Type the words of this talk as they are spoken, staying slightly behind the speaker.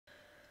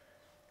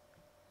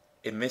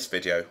In this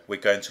video, we're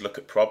going to look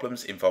at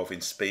problems involving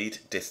speed,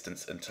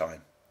 distance and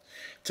time.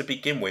 To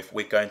begin with,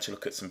 we're going to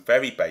look at some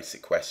very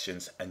basic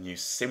questions and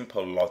use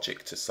simple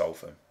logic to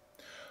solve them.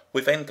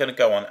 We're then going to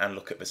go on and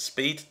look at the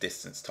speed,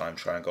 distance, time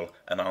triangle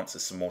and answer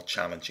some more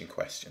challenging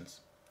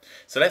questions.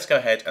 So let's go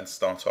ahead and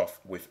start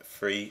off with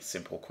 3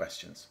 simple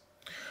questions.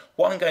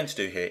 What I'm going to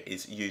do here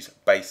is use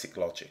basic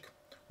logic.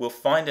 We'll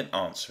find an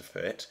answer for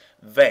it,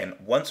 then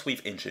once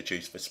we've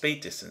introduced the speed,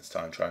 distance,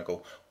 time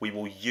triangle, we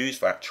will use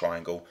that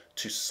triangle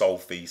to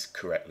solve these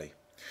correctly.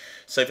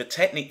 So the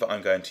technique that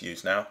I'm going to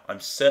use now,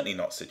 I'm certainly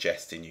not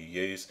suggesting you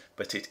use,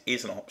 but it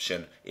is an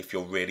option if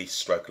you're really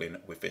struggling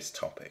with this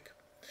topic.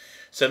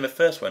 So in the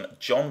first one,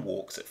 John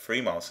walks at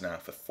 3 miles an hour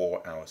for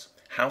 4 hours.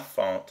 How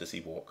far does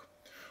he walk?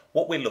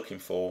 What we're looking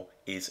for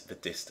is the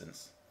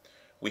distance.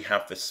 We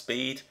have the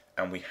speed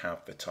and we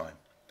have the time.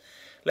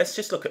 Let's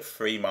just look at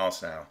 3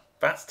 miles an hour.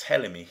 That's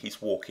telling me he's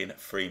walking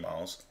 3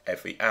 miles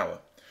every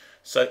hour.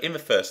 So in the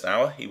first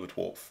hour he would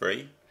walk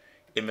 3,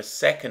 in the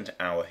second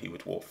hour he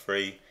would walk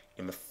 3,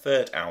 in the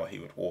third hour he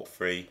would walk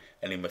 3,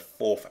 and in the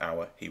fourth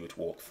hour he would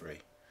walk 3.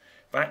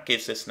 That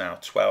gives us now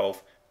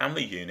 12 and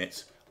the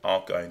units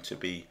are going to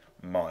be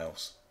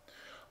miles.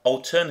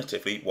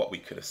 Alternatively, what we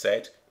could have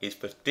said is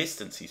the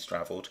distance he's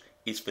travelled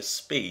is the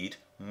speed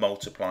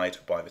multiplied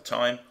by the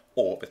time,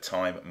 or the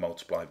time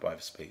multiplied by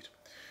the speed.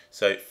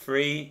 So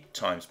 3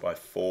 times by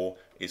 4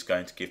 is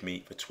going to give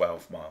me the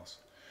 12 miles.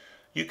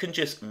 You can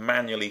just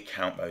manually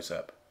count those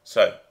up.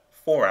 So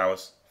 4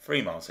 hours,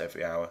 3 miles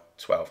every hour,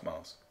 12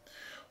 miles.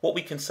 What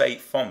we can say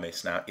from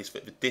this now is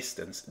that the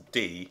distance,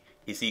 d,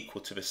 is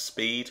equal to the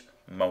speed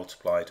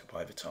multiplied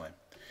by the time.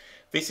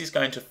 This is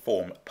going to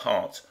form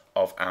part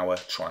of our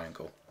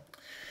triangle.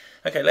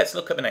 Okay, let's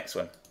look at the next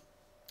one.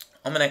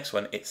 On the next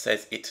one, it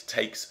says it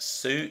takes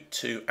Sue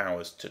 2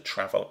 hours to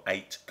travel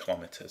 8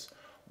 kilometres.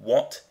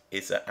 What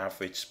is the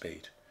average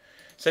speed?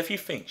 So if you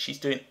think she's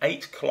doing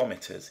 8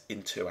 kilometres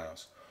in 2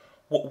 hours,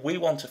 what we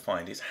want to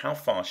find is how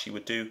far she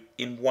would do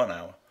in 1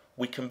 hour.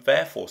 We can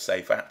therefore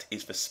say that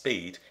is the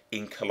speed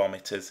in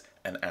kilometres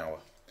an hour.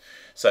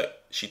 So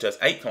she does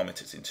 8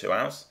 kilometres in 2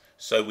 hours,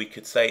 so we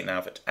could say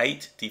now that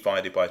 8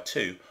 divided by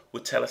 2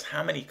 would tell us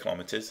how many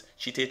kilometres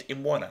she did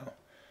in 1 hour.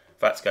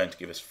 That's going to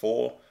give us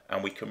 4,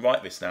 and we can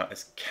write this now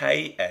as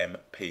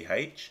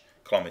kmph,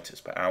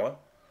 kilometres per hour.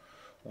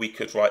 We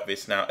could write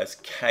this now as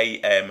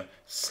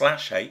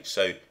km/h,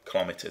 so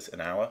kilometres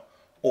an hour,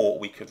 or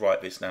we could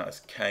write this now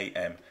as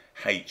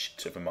kmh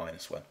to the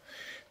minus 1.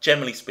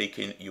 Generally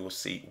speaking, you will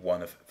see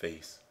one of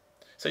these.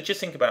 So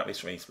just think about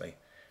this reasonably.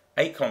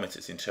 8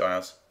 kilometres in 2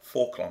 hours,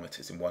 4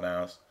 kilometres in 1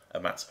 hour,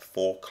 and that's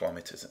 4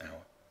 kilometres an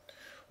hour.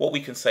 What we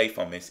can say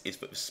from this is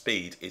that the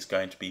speed is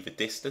going to be the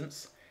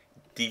distance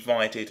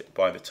divided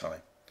by the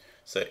time.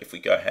 So if we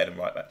go ahead and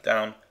write that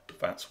down,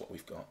 that's what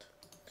we've got.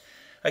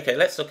 Okay,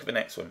 let's look at the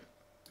next one.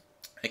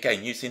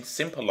 Again, using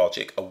simple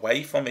logic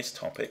away from this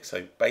topic,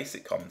 so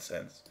basic common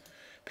sense.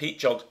 Pete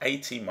jogged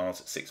 18 miles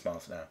at 6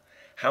 miles an hour.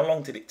 How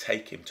long did it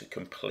take him to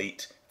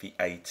complete the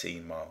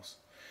 18 miles?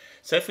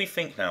 So if we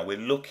think now we're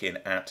looking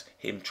at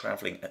him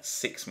travelling at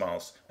 6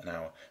 miles an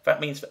hour, that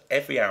means that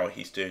every hour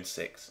he's doing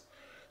 6.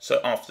 So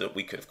after,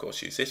 we could of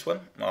course use this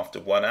one. After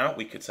 1 hour,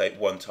 we could say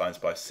 1 times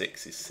by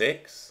 6 is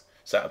 6.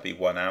 So that would be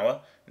 1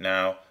 hour.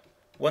 Now,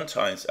 2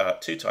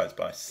 times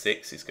by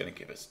 6 is going to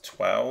give us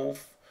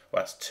 12.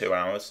 Well, that's 2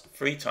 hours.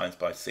 3 times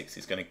by 6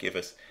 is going to give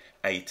us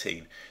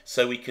 18.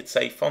 So we could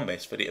say from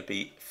this that it would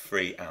be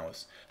 3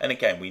 hours. And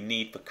again, we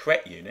need the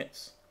correct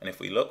units. And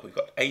if we look, we've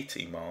got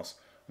 18 miles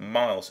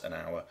an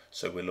hour.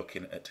 So we're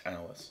looking at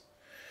hours.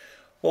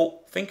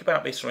 Well, think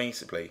about this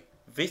reasonably.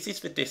 This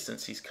is the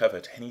distance he's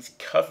covered, and he's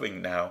covering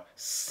now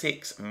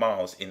 6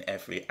 miles in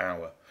every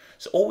hour.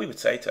 So all we would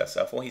say to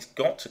ourselves, well, he's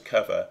got to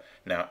cover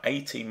now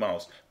 18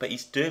 miles, but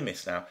he's doing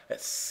this now at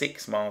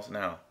 6 miles an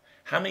hour.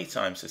 How many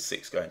times does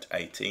 6 go into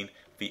 18?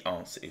 The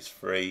answer is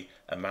 3,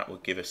 and that will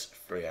give us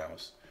 3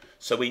 hours.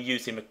 So we're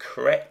using the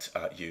correct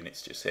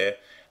units just here,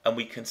 and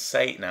we can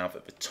say now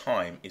that the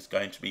time is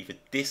going to be the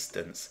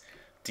distance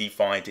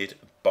divided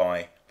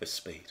by the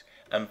speed.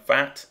 And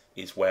that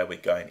is where we're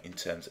going in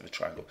terms of a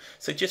triangle.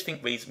 So just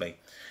think reasonably.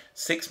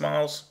 6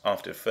 miles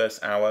after the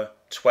first hour,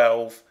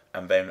 12,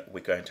 and then we're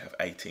going to have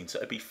 18, so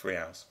it'd be 3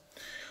 hours.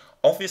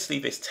 Obviously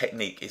this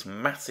technique is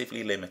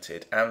massively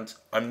limited, and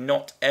I'm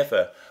not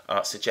ever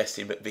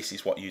suggesting that this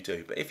is what you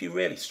do, but if you're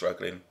really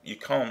struggling, you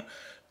can't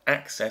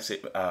access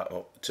it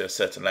to a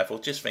certain level,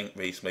 just think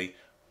reasonably.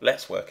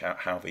 Let's work out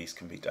how these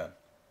can be done.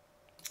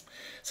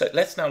 So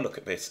let's now look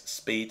at this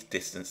speed,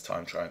 distance,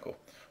 time triangle.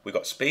 We've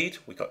got speed,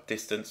 we've got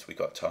distance, we've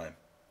got time.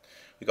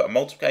 We've got a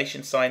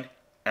multiplication sign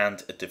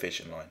and a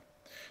division line.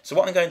 So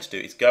what I'm going to do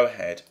is go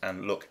ahead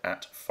and look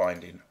at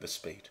finding the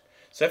speed.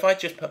 So if I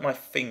just put my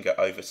finger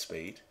over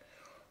speed,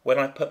 when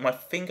I put my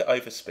finger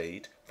over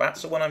speed,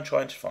 that's the one I'm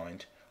trying to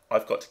find.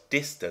 I've got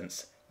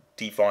distance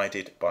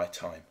divided by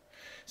time.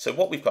 So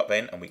what we've got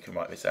then, and we can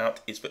write this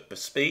out, is that the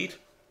speed,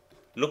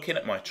 looking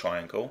at my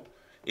triangle,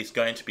 is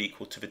going to be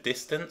equal to the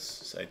distance.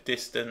 So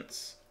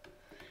distance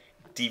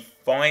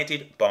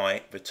divided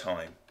by the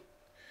time.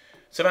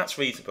 So that's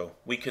reasonable.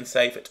 We can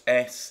say that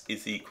S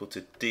is equal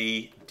to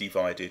D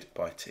divided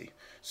by T.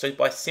 So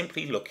by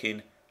simply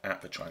looking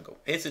at the triangle.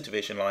 Here's the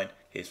division line,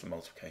 here's the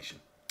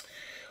multiplication.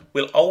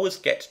 We'll always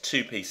get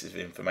two pieces of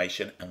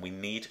information and we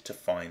need to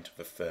find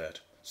the third.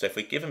 So if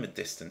we're given the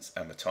distance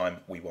and the time,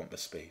 we want the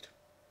speed.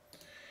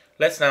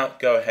 Let's now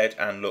go ahead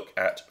and look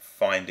at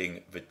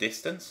finding the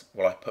distance.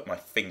 Well, I put my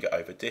finger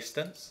over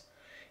distance.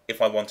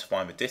 If I want to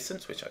find the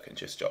distance, which I can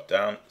just jot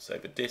down, so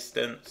the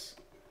distance,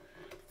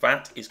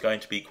 that is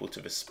going to be equal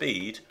to the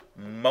speed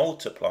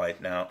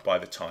multiplied now by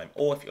the time,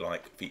 or if you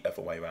like, the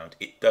other way around.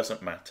 It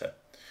doesn't matter.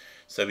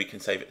 So we can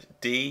say that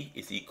D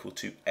is equal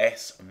to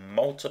S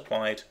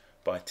multiplied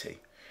by T.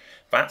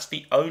 That's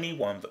the only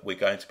one that we're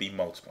going to be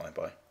multiplying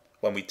by.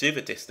 When we do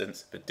the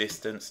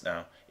distance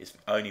now is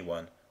the only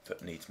one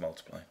that needs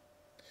multiplying.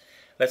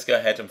 Let's go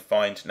ahead and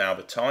find now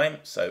the time.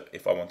 So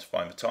if I want to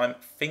find the time,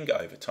 finger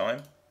over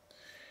time.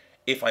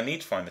 If I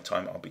need to find the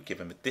time, I'll be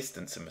given the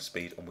distance and the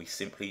speed, and we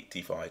simply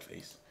divide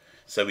these.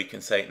 So we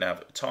can say now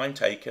that the time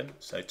taken,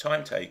 so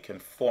time taken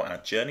for our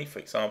journey, for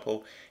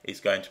example, is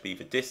going to be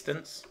the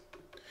distance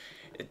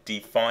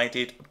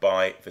divided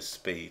by the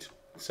speed.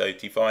 So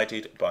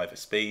divided by the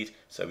speed,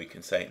 so we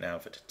can say now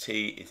that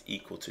T is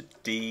equal to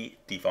D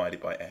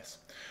divided by S.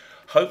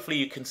 Hopefully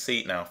you can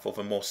see now for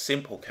the more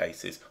simple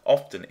cases,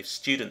 often if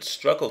students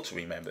struggle to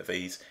remember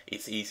these,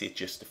 it's easier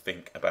just to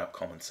think about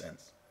common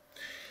sense.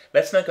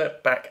 Let's now go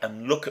back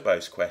and look at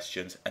those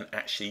questions and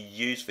actually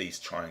use these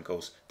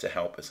triangles to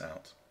help us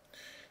out.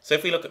 So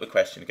if we look at the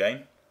question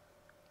again,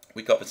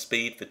 we've got the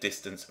speed, the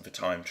distance, and the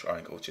time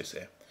triangle just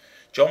here.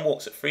 John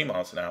walks at 3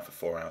 miles an hour for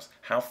 4 hours.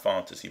 How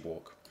far does he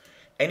walk?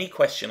 Any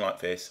question like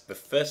this, the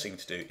first thing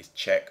to do is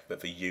check that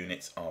the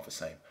units are the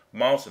same.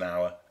 Miles an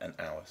hour and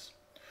hours.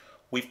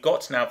 We've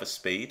got now the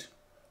speed,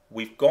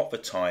 we've got the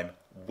time,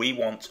 we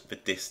want the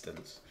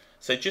distance.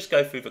 So just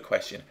go through the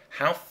question.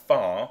 How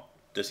far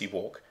does he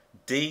walk?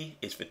 D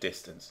is the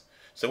distance.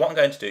 So what I'm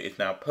going to do is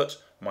now put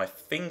my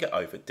finger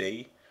over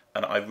D,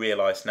 and I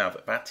realise now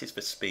that that is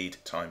the speed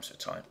times the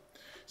time.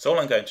 So all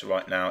I'm going to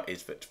write now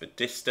is that the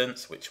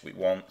distance, which we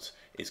want,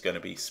 is going to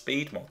be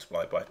speed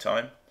multiplied by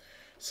time.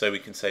 So we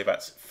can say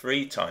that's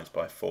 3 times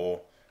by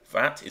 4.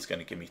 That is going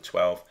to give me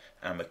 12,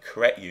 and the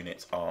correct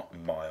units are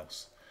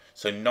miles.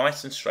 So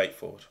nice and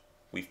straightforward.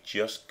 We've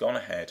just gone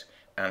ahead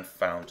and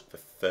found the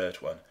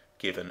third one,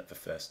 given the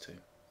first two.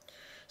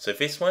 So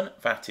this one,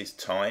 that is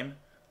time,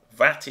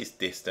 that is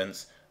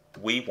distance.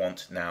 We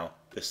want now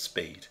the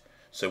speed.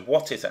 So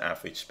what is the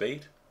average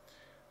speed?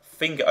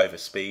 Finger over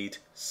speed.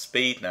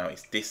 Speed now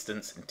is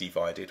distance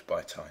divided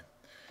by time.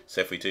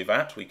 So if we do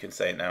that, we can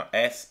say now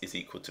S is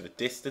equal to the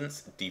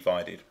distance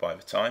divided by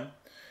the time.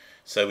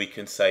 So we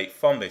can say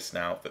from this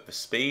now that the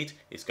speed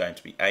is going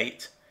to be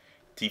 8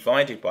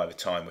 divided by the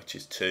time, which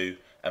is 2,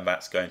 and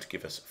that's going to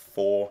give us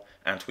 4,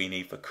 and we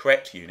need the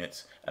correct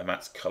units, and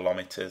that's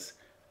kilometres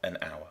an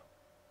hour.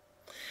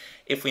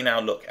 If we now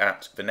look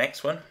at the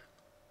next one,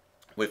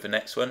 with the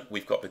next one,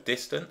 we've got the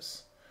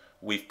distance,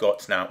 we've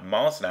got now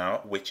miles an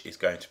hour, which is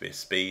going to be a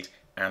speed,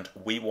 and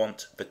we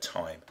want the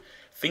time.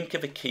 Think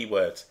of the key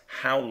words.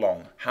 How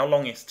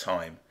long is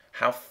time?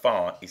 How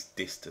far is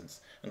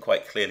distance? And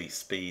quite clearly,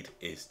 speed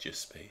is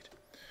just speed.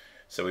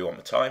 So we want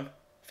the time,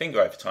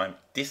 finger over time,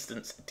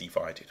 distance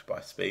divided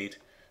by speed.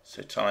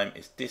 So time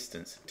is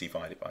distance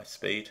divided by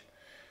speed.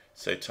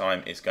 So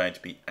time is going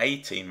to be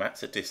 18,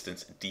 that's a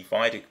distance,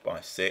 divided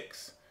by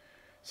 6.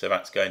 So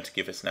that's going to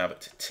give us now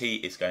that T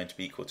is going to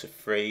be equal to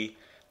 3,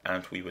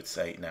 and we would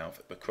say now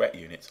that the correct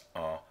units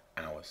are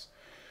hours.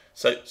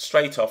 So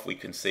straight off we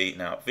can see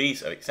now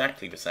these are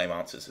exactly the same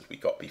answers as we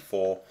got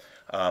before.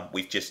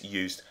 We've just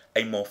used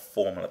a more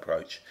formal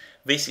approach.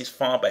 This is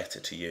far better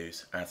to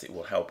use as it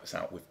will help us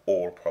out with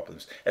all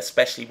problems,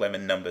 especially when the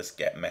numbers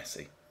get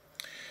messy.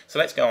 So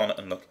let's go on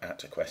and look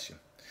at a question.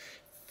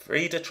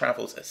 Frida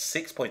travels at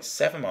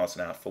 6.7 miles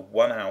an hour for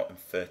 1 hour and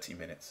 30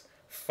 minutes.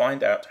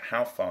 Find out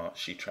how far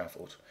she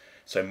travelled.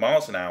 So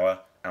miles an hour,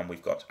 and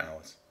we've got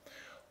hours.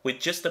 We're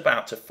just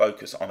about to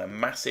focus on a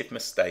massive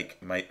mistake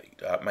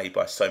made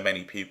by so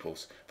many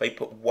pupils. They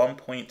put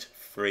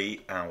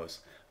 1.3 hours.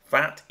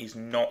 That is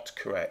not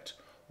correct.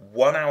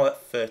 1 hour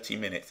 30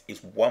 minutes is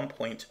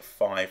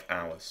 1.5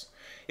 hours.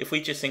 If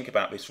we just think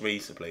about this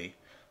reasonably,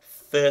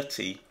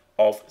 30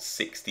 of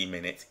 60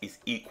 minutes is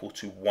equal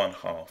to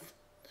 1/2.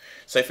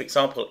 So for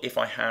example, if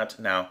I had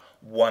now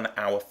 1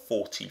 hour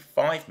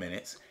 45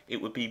 minutes,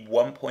 it would be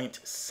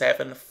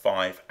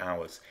 1.75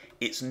 hours.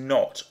 It's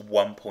not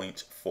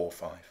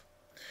 1.45.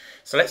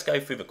 So let's go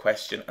through the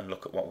question and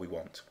look at what we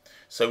want.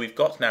 So we've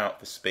got now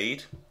the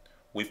speed,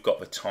 we've got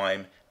the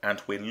time,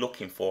 and we're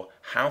looking for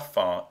how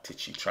far did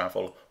she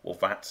travel? Well,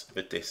 that's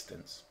the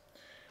distance.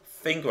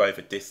 Finger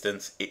over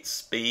distance, it's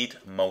speed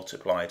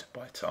multiplied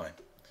by time.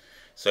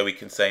 So we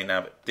can say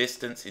now that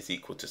distance is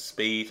equal to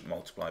speed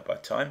multiplied by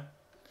time.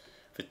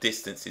 The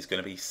distance is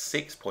going to be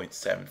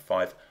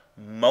 6.75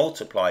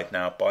 multiplied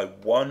now by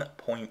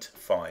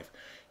 1.5.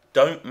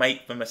 Don't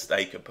make the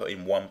mistake of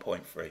putting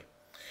 1.3.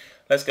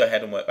 Let's go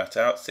ahead and work that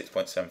out.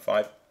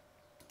 6.75.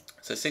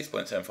 So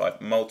 6.75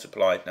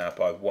 multiplied now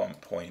by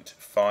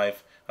 1.5,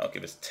 that'll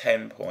give us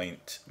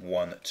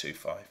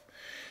 10.125.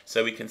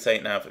 So we can say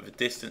now that the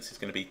distance is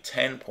going to be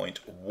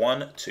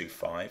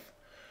 10.125.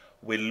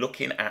 We're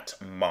looking at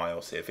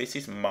miles here. This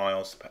is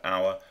miles per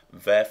hour,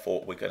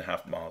 therefore we're going to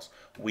have miles.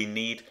 We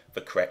need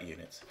the correct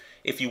units.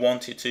 If you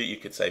wanted to, you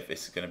could say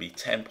this is going to be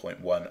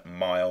 10.1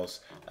 miles,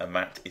 and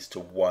that is to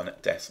 1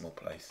 decimal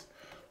place.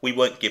 We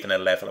weren't given a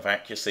level of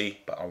accuracy,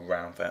 but I'll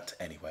round that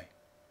anyway.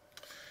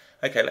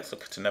 Okay, let's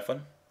look at another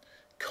one.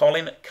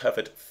 Colin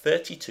covered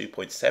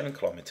 32.7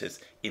 kilometres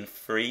in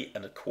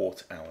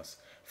 3¼ hours.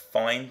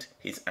 Find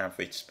his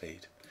average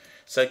speed.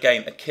 So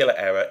again, a killer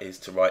error is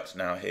to write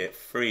now here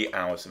 3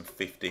 hours and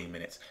 15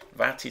 minutes.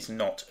 That is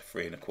not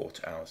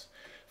 3¼ hours.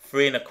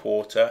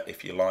 3¼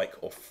 if you like,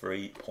 or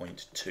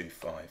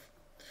 3.25.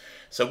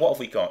 So what have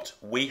we got?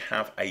 We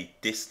have a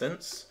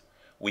distance,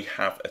 we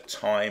have a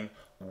time,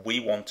 we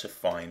want to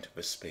find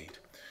the speed.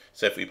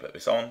 So if we put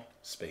this on,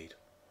 speed.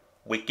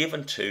 We're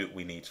given 2,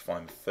 we need to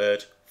find the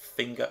third,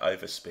 finger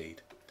over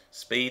speed.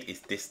 Speed is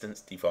distance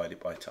divided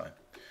by time.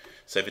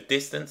 So the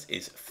distance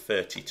is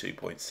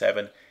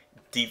 32.7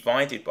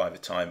 divided by the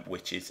time,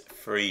 which is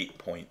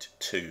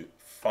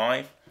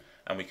 3.25,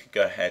 and we could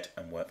go ahead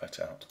and work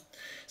that out.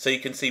 So you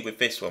can see with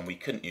this one we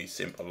couldn't use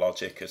simple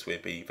logic as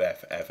we'd be there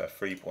forever,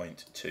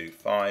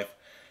 3.25,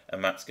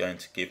 and that's going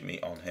to give me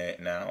on here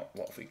now,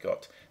 what have we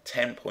got,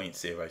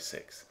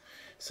 10.06.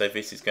 So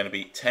this is going to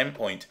be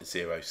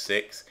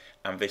 10.06,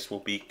 and this will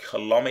be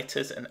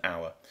kilometres an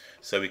hour.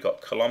 So we've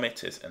got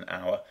kilometres an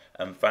hour,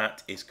 and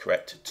that is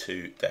correct to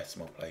 2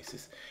 decimal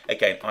places.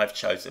 Again, I've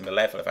chosen the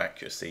level of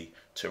accuracy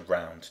to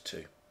round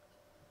to.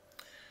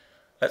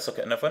 Let's look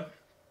at another one.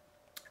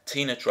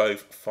 Tina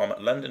drove from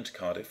London to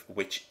Cardiff,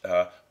 which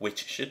is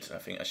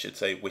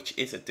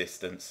a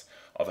distance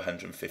of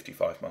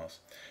 155 miles.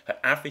 Her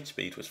average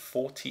speed was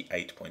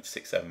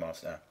 48.67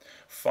 miles an hour.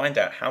 Find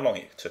out how long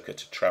it took her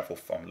to travel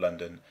from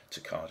London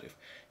to Cardiff.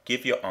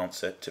 Give your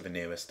answer to the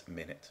nearest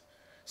minute.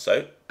 So,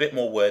 a bit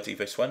more wordy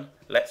this one.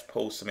 Let's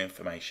pull some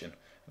information.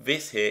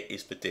 This here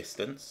is the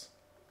distance.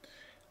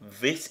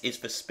 This is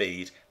the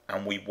speed,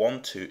 and we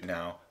want to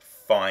now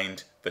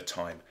find the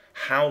time.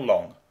 How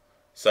long?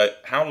 So,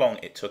 how long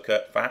it took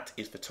her, that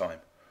is the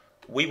time.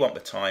 We want the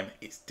time,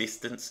 it's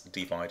distance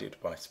divided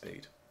by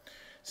speed.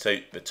 So,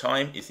 the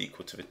time is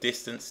equal to the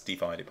distance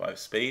divided by the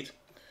speed.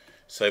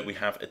 So, we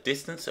have a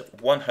distance of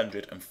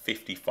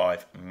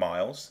 155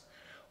 miles.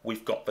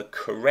 We've got the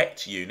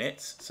correct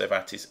units, so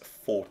that is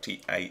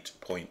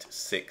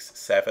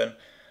 48.67,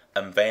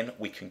 and then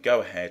we can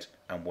go ahead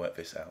and work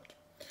this out.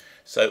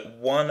 So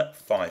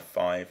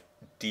 155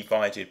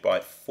 divided by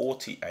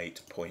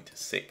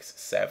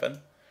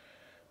 48.67,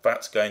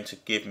 that's going to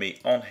give me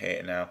on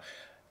here now,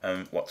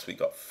 what's we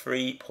got,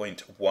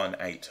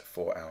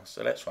 3.184 hours.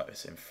 So let's write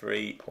this in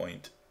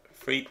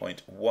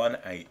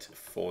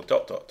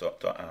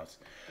 3.184 ... hours.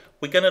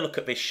 We're going to look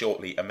at this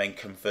shortly and then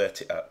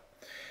convert it up.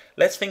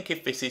 Let's think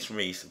if this is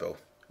reasonable.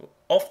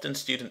 Often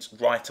students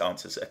write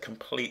answers that are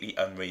completely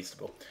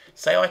unreasonable.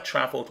 Say I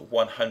travelled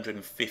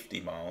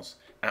 150 miles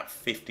at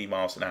 50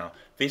 miles an hour.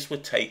 This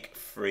would take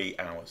 3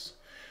 hours.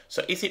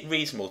 So is it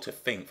reasonable to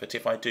think that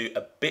if I do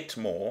a bit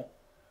more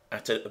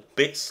at a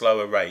bit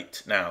slower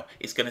rate now,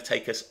 it's going to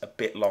take us a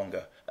bit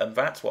longer? And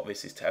that's what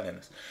this is telling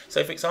us.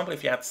 So for example,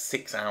 if you had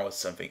 6 hours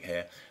something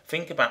here,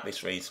 think about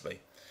this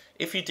reasonably.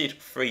 If you did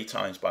 3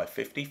 times by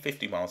 50,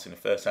 50 miles in the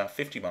first hour,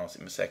 50 miles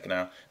in the second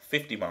hour,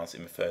 50 miles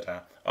in the third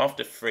hour,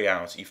 after 3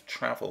 hours you've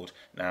travelled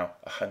now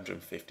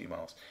 150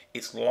 miles.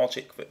 It's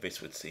logic that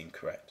this would seem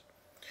correct.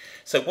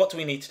 So what do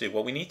we need to do?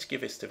 Well, we need to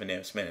give this to the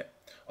nearest minute.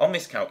 On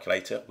this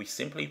calculator, we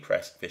simply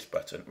press this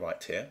button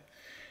right here,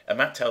 and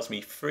that tells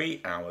me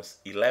 3 hours,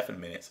 11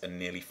 minutes and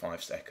nearly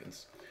 5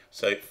 seconds.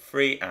 So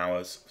 3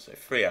 hours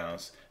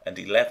and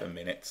 11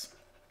 minutes.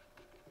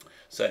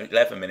 So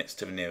 11 minutes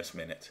to the nearest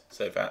minute.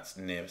 So that's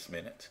nearest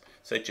minute.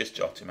 So just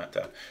jotting that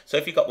down. So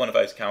if you've got one of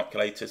those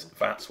calculators,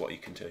 that's what you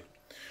can do.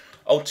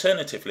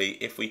 Alternatively,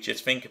 if we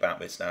just think about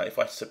this now, if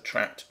I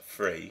subtract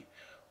 3,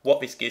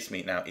 what this gives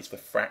me now is the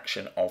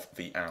fraction of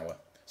the hour.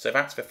 So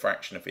that's the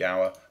fraction of the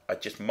hour. I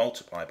just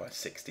multiply by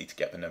 60 to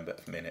get the number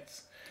of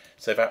minutes.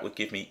 So that would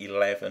give me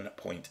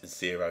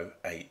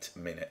 11.08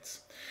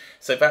 minutes.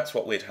 So that's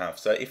what we'd have.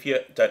 So if you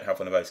don't have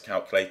one of those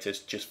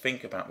calculators, just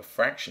think about the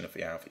fraction of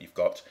the hour that you've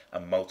got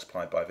and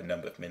multiply by the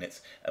number of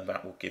minutes, and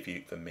that will give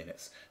you the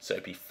minutes. So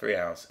it'd be 3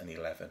 hours and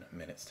 11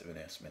 minutes to the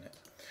nearest minute.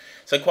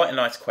 So quite a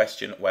nice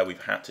question where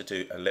we've had to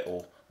do a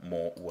little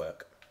more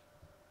work.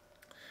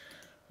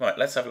 Right,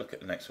 let's have a look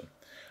at the next one.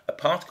 A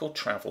particle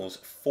travels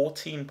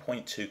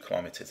 14.2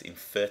 kilometres in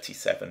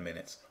 37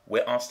 minutes.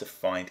 We're asked to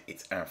find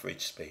its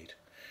average speed.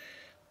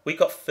 We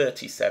got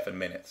 37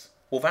 minutes.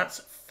 Well, that's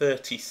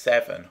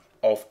 37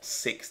 of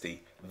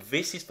 60.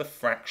 This is the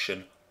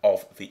fraction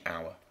of the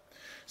hour.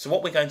 So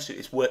what we're going to do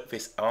is work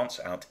this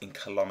answer out in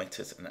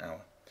kilometres an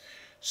hour.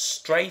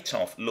 Straight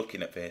off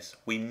looking at this,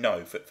 we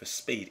know that the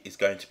speed is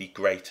going to be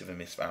greater than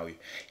this value.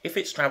 If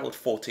it's travelled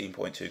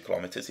 14.2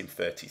 kilometres in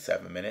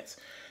 37 minutes,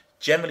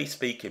 Generally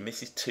speaking,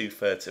 this is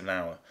 2/3 of an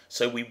hour.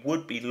 So we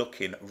would be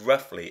looking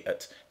roughly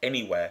at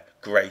anywhere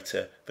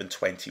greater than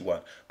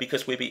 21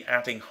 because we'd be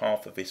adding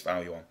half of this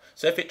value on.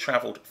 So if it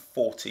travelled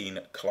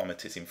 14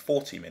 kilometres in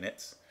 40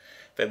 minutes,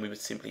 then we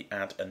would simply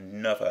add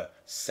another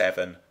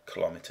 7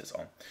 kilometres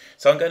on.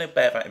 So I'm going to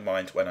bear that in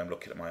mind when I'm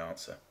looking at my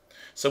answer.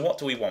 So what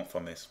do we want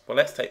from this? Well,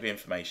 let's take the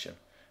information.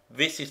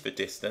 This is the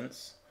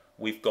distance.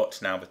 We've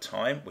got now the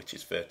time, which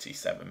is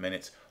 37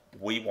 minutes.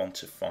 We want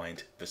to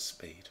find the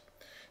speed.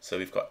 So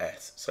we've got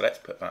S. So let's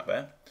put that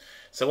there.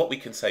 So what we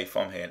can say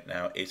from here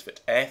now is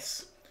that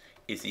S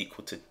is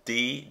equal to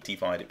D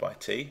divided by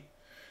T.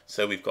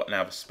 So we've got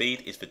now the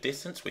speed is the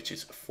distance, which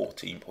is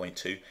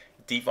 14.2,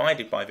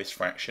 divided by this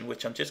fraction,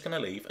 which I'm just going to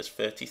leave as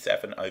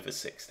 37 over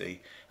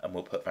 60, and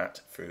we'll put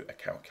that through a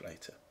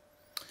calculator.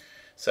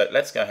 So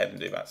let's go ahead and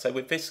do that. So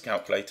with this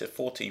calculator,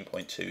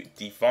 14.2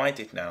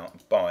 divided now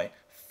by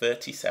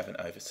 37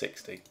 over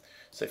 60.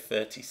 So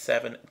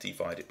 37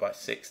 divided by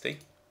 60.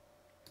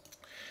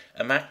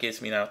 And that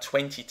gives me now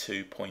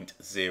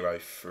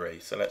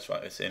 22.03. So let's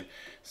write this in.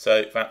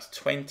 So that's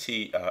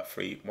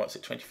 23, what's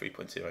it,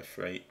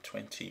 23.03,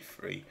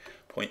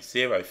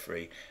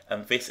 23.03.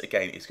 And this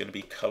again is going to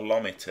be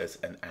kilometres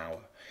an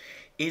hour.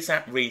 Is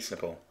that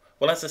reasonable?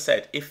 Well, as I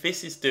said, if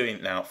this is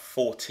doing now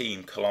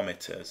 14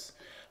 kilometres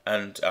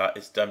and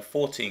it's done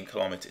 14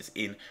 kilometres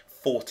in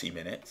 40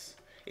 minutes,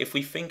 if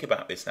we think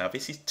about this now,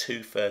 this is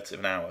 2/3 of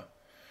an hour.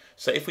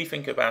 So if we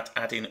think about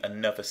adding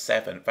another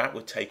 7, that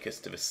would take us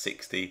to the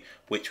 60,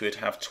 which would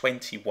have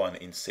 21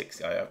 in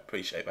 60. I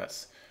appreciate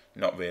that's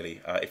not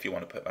really, if you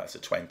want to put that as a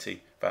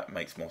 20, that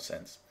makes more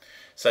sense.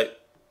 So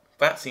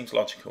that seems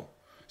logical.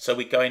 So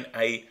we're going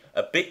a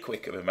bit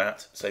quicker than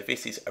that. So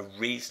this is a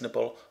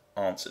reasonable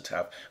answer to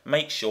have.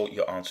 Make sure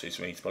your answer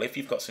is reasonable. If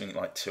you've got something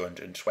like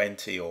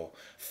 220 or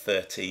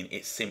 13,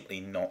 it's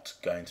simply not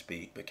going to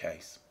be the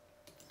case.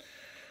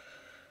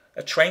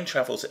 A train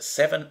travels at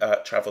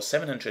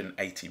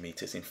 780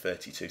 metres in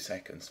 32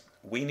 seconds.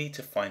 We need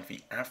to find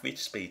the average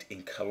speed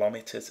in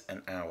kilometres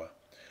an hour.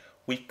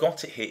 We've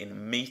got it here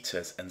in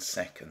metres and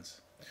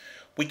seconds.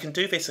 We can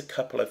do this a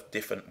couple of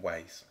different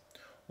ways.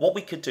 What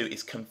we could do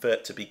is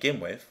convert to begin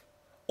with,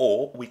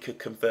 or we could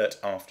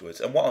convert afterwards.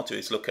 And what I'll do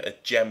is look at a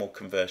general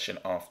conversion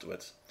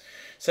afterwards.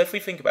 So if we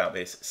think about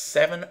this,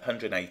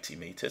 780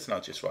 metres, and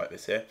I'll just write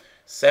this here,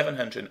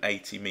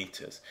 780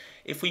 metres.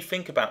 If we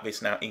think about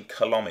this now in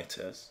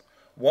kilometres,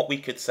 what we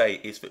could say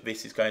is that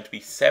this is going to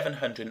be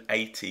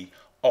 780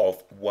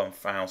 of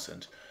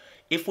 1,000.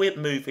 If we're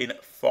moving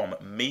from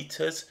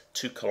metres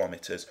to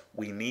kilometres,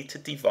 we need to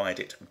divide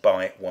it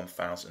by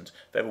 1,000.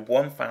 There are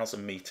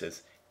 1,000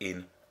 metres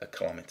in a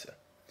kilometre.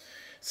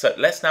 So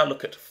let's now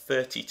look at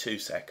 32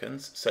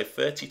 seconds. So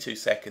 32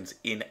 seconds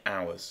in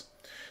hours.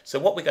 So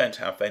what we're going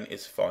to have then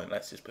is fine.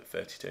 Let's just put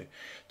 32.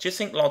 Just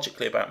think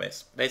logically about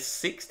this. There's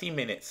 60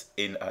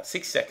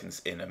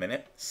 seconds in a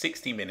minute,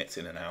 60 minutes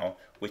in an hour,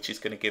 which is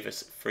going to give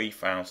us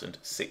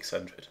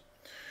 3,600.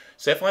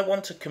 So if I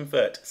want to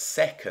convert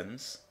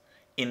seconds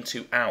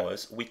into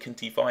hours, we can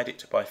divide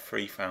it by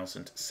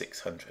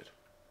 3,600.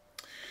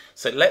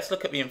 So let's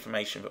look at the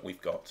information that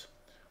we've got.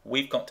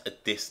 We've got a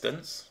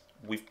distance,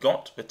 we've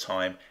got the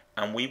time,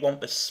 and we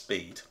want the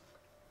speed.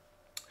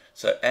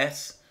 So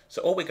S.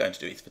 So all we're going to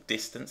do is the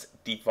distance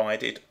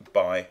divided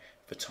by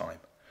the time.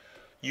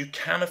 You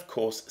can, of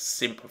course,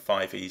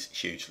 simplify these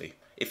hugely.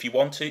 If you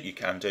want to, you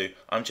can do.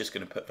 I'm just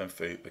going to put them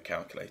through the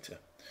calculator.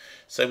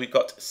 So we've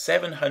got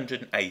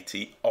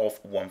 780 of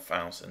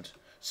 1,000.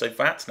 So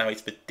that now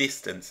is the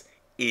distance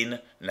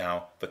in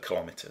now the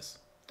kilometres.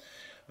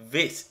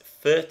 This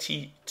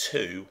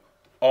 32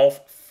 of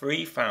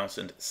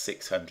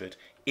 3,600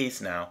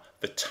 is now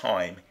the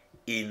time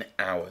in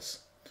hours.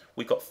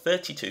 We've got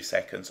 32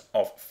 seconds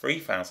of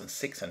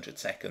 3,600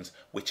 seconds,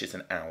 which is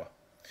an hour.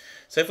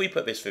 So if we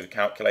put this through the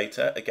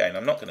calculator, again,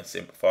 I'm not going to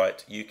simplify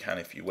it. You can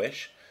if you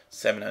wish.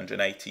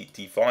 780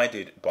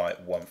 divided by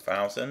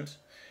 1,000.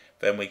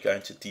 Then we're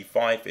going to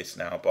divide this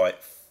now by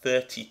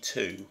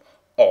 32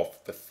 of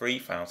the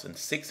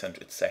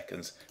 3,600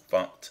 seconds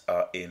that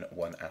are in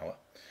 1 hour.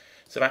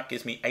 So that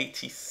gives me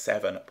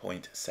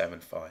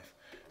 87.75.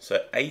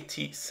 So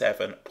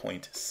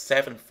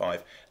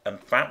 87.75, and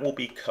that will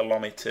be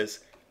kilometres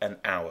an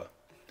hour.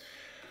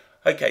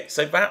 Okay,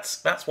 so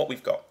that's what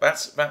we've got.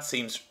 That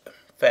seems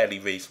fairly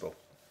reasonable.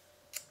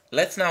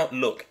 Let's now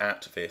look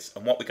at this,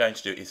 and what we're going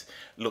to do is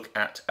look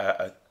at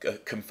a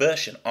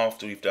conversion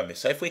after we've done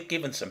this. So if we're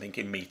given something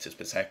in metres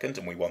per second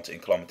and we want it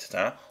in kilometres an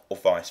hour, or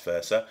vice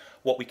versa,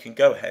 what we can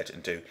go ahead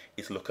and do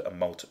is look at a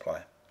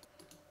multiplier.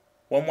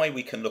 One way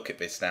we can look at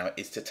this now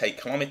is to take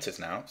kilometres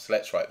now, so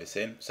let's write this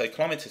in. So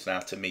kilometres now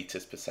to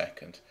metres per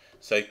second.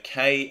 So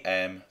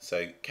km,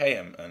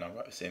 and I'll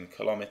write this in,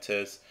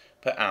 kilometres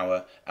per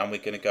hour, and we're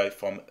going to go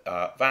from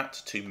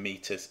that to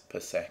metres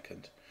per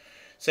second.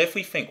 So if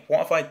we think,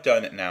 what have I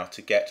done now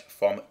to get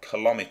from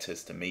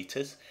kilometres to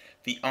metres?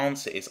 The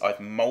answer is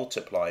I've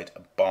multiplied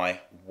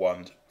by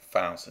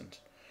 1,000.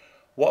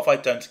 What have I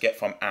done to get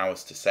from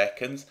hours to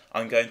seconds?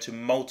 I'm going to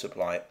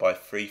multiply by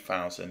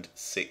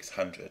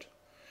 3,600.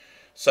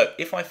 So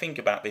if I think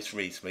about this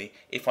reasonably,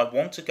 if I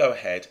want to go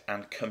ahead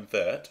and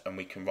convert, and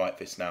we can write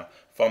this now,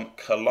 from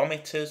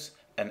kilometres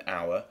an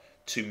hour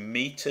to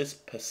metres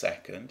per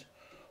second,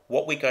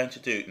 what we're going to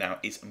do now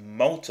is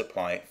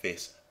multiply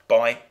this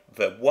by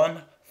the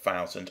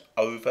 1,000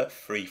 over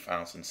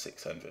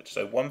 3,600.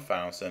 So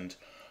 1,000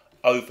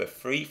 over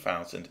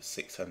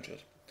 3,600.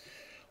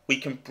 We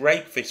can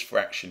break this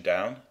fraction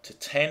down to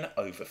 10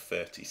 over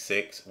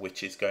 36,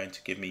 which is going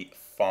to give me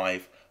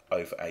 5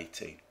 over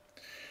 18.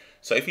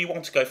 So if you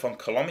want to go from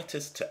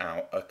kilometres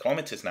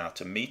now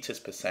to metres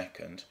per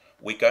second,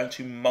 we're going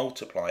to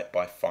multiply it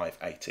by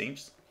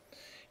 5/18.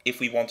 If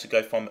we want to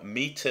go from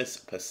metres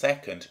per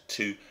second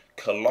to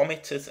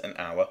kilometres an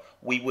hour,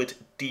 we would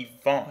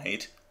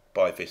divide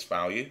by this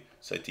value.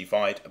 So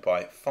divide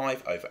by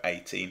 5 over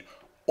 18,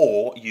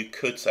 or you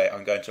could say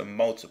I'm going to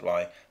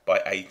multiply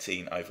by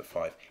 18 over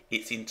 5.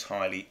 It's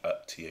entirely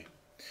up to you.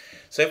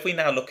 So if we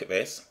now look at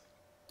this,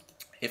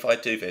 if I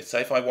do this, so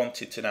if I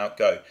wanted to now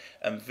go,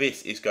 and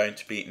this is going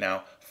to be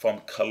now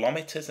from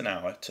kilometres an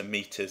hour to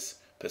metres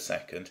per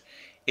second,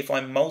 if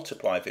I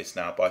multiply this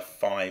now by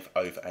 5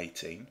 over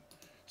 18,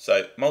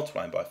 so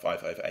multiplying by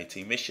 5 over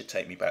 18, this should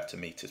take me back to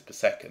metres per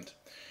second.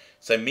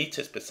 So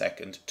metres per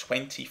second,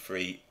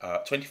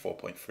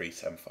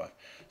 24.375.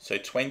 So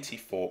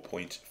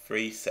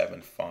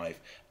 24.375,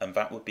 and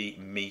that would be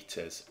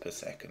metres per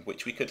second,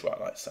 which we could write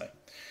like so.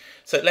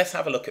 So let's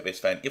have a look at this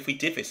then. If we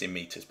did this in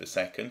metres per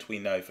second, we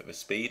know that the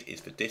speed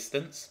is the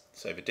distance.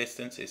 So the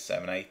distance is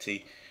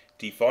 780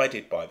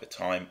 divided by the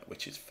time,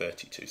 which is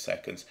 32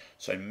 seconds.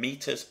 So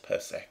metres per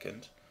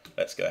second.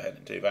 Let's go ahead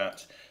and do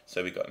that.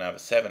 So we've got now the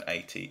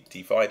 780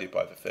 divided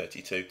by the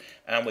 32,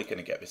 and we're going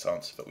to get this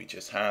answer that we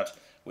just had,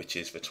 which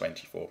is the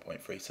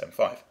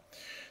 24.375.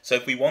 So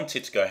if we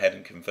wanted to go ahead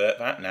and convert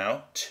that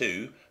now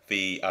to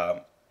the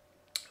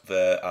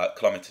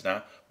kilometre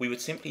now, we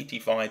would simply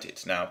divide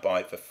it now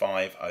by the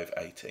 5 over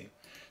 18.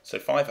 So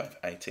 5 over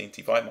 18,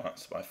 divide my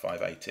answer by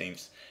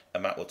 5/18,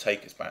 and that will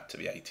take us back to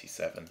the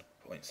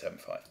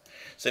 87.75.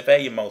 So there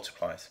your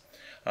multiplies.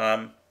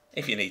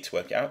 If you need to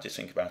work it out, just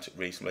think about it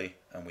reasonably,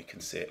 and we can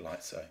see it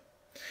like so.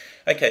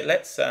 Okay,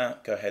 let's go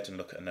ahead and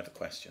look at another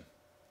question.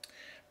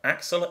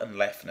 Axel and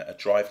Lefner are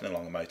driving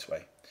along a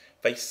motorway.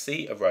 They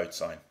see a road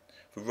sign.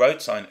 The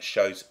road sign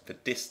shows the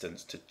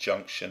distance to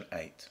junction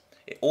 8.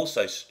 It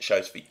also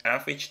shows the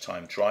average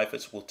time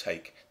drivers will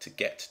take to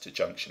get to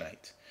junction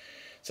 8.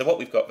 So what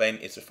we've got then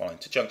is the following.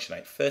 To junction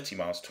 8, 30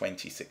 miles,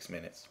 26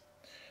 minutes.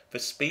 The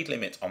speed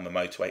limit on the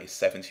motorway is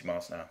 70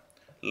 miles an hour.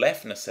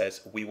 Lefner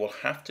says we will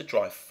have to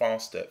drive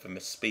faster than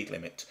the speed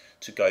limit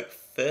to go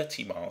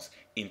 30 miles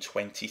in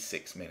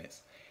 26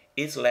 minutes.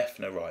 Is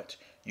Lefner right?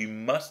 You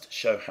must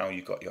show how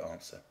you got your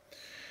answer.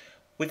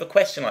 With a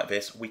question like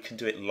this, we can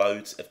do it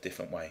loads of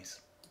different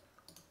ways.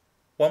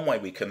 One way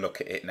we can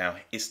look at it now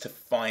is to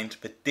find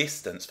the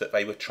distance that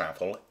they would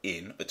travel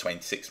in the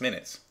 26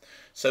 minutes.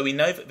 So we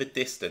know that the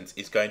distance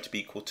is going to be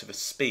equal to the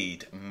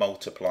speed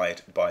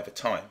multiplied by the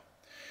time.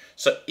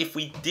 So if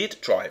we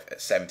did drive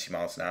at 70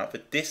 miles an hour, the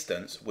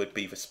distance would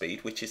be the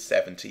speed, which is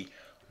 70,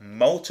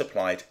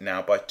 multiplied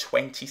now by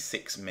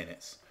 26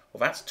 minutes. Well,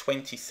 that's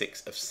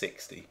 26 of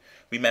 60.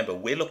 Remember,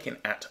 we're looking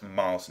at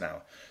miles an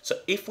hour.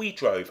 So if we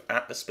drove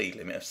at the speed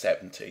limit of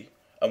 70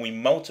 and we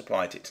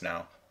multiplied it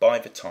now by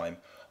the time,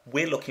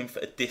 we're looking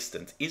for a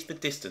distance. Is the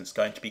distance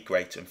going to be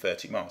greater than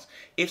 30 miles?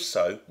 If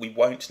so, we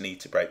won't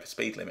need to break the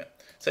speed limit.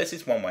 So this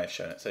is one way of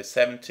showing it. So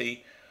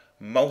 70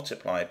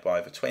 multiplied by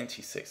the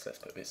 26, let's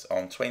put this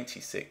on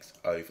 26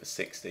 over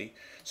 60.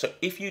 So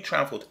if you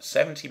travelled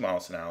 70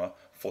 miles an hour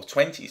for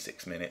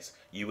 26 minutes,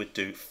 you would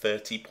do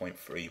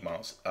 30.3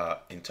 miles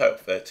in total,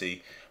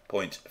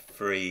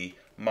 30.3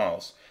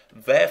 miles.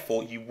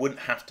 Therefore, you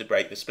wouldn't have to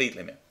break the speed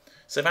limit.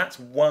 So that's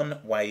one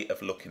way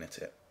of looking at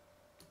it.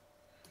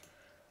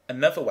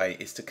 Another way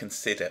is to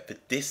consider the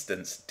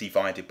distance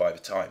divided by the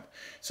time.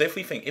 So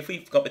if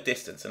we've got the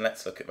distance, and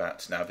let's look at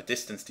that now, the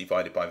distance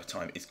divided by the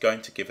time is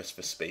going to give us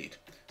the speed.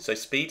 So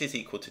speed is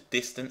equal to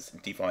distance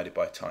divided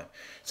by time.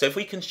 So if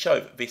we can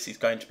show that this is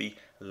going to be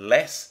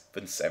less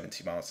than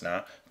 70 miles an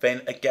hour,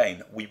 then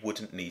again, we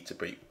wouldn't need to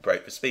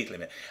break the speed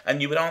limit.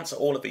 And you would answer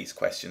all of these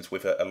questions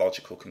with a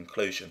logical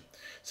conclusion.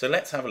 So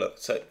let's have a look.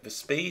 So the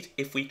speed,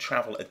 if we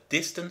travel a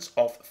distance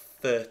of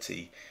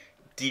 30,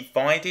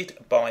 divided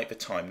by the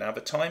time. Now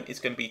the time is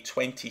going to be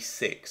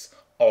 26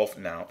 of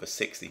now the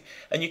 60.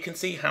 And you can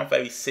see how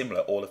very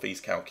similar all of these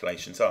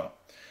calculations are.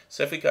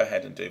 So if we go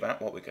ahead and do that,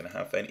 what we're going to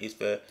have then is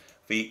the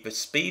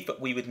speed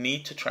that we would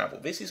need to travel.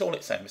 This is all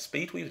it's saying, the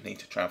speed we would need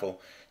to travel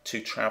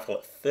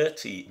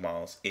 30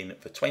 miles in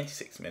the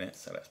 26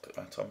 minutes. So let's put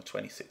that on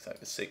 26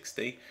 over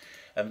 60.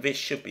 And this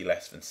should be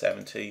less than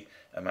 70,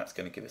 and that's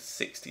going to give us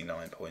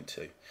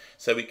 69.2.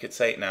 So we could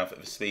say now that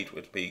the speed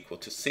would be equal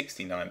to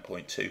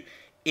 69.2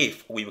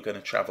 if we were going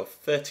to travel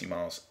 30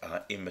 miles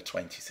in the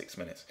 26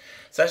 minutes.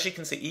 So as you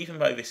can see, even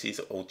though this is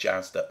all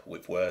jazzed up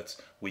with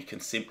words, we can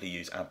simply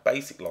use our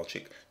basic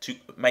logic to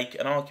make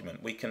an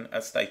argument. We can,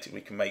 as stated, we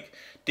can make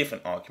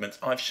different arguments.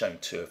 I've shown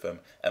two of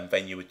them, and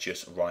then you would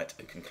just write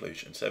a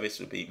conclusion. So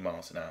this would be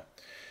miles an hour.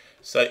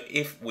 So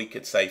if we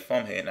could say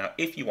from here, now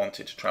if you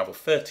wanted to travel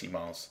 30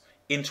 miles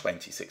in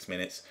 26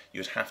 minutes,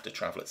 you'd have to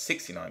travel at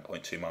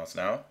 69.2 miles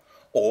an hour.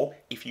 Or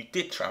if you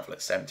did travel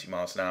at 70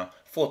 miles an hour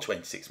for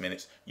 26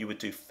 minutes, you would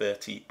do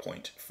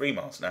 30.3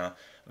 miles an hour.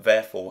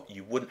 Therefore,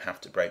 you wouldn't have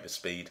to break the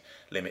speed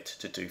limit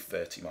to do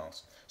 30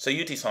 miles. So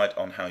you decide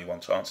on how you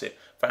want to answer it.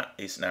 That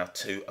is now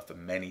two of the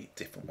many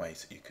different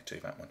ways that you could do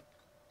that one.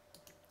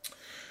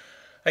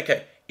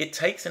 Okay, it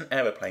takes an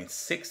aeroplane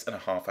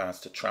 6.5 hours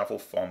to travel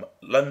from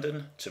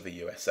London to the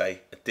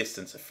USA, a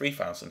distance of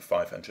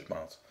 3,500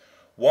 miles.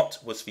 What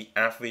was the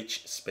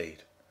average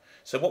speed?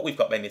 So what we've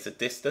got then is a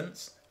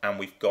distance and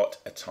we've got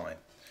a time.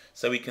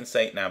 So we can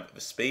say now that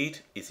the speed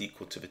is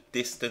equal to the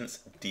distance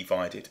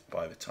divided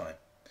by the time.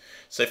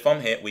 So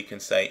from here we can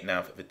say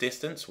now that the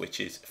distance, which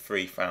is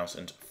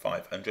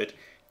 3,500,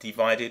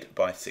 divided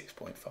by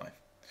 6.5.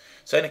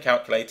 So in a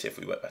calculator, if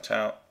we work that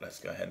out, let's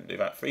go ahead and do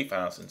that.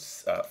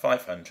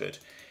 3,500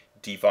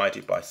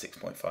 divided by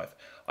 6.5.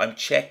 I'm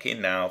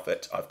checking now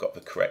that I've got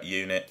the correct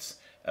units,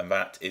 and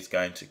that is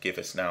going to give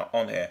us now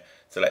on here.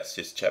 So let's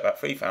just check that.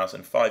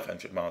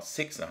 3,500 miles,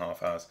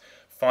 6.5 hours,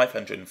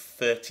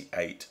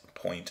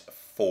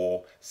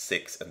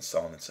 538.46, and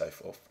so on and so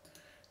forth.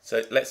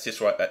 So let's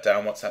just write that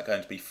down. What's that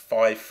going to be?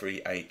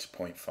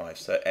 538.5.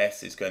 So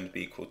S is going to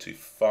be equal to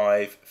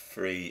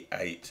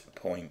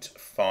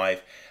 538.5,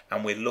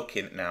 and we're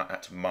looking now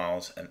at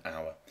miles an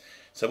hour.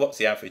 So what's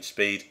the average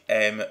speed?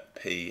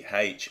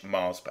 mph,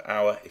 miles per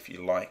hour. If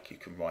you like, you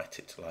can write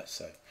it like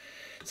so.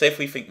 So if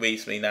we think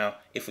reasonably now,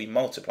 if we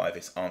multiply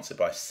this answer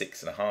by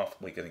 6.5,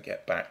 we're going to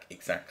get back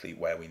exactly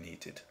where we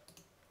needed.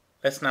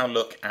 Let's now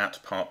look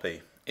at part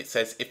B. It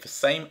says if the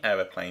same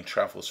aeroplane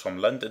travels from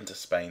London to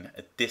Spain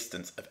a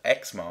distance of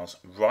X miles,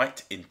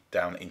 write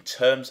down in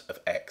terms of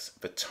X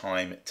the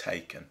time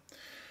taken.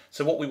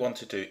 So what we want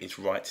to do is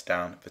write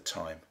down the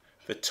time.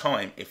 The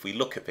time, if we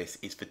look at this,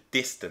 is the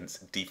distance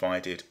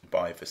divided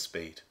by the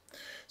speed.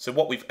 So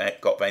what we've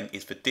got then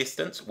is the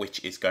distance,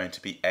 which is going to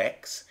be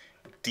X,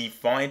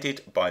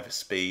 divided by the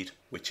speed,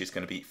 which is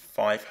going to be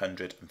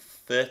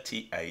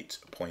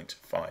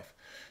 538.5.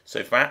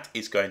 So that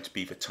is going to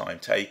be the time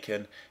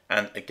taken,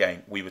 and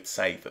again we would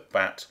say that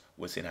that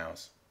was in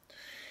hours.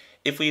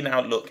 If we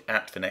now look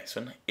at the next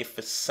one, if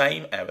the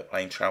same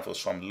aeroplane travels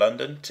from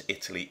London to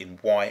Italy in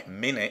Y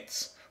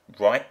minutes,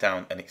 write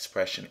down an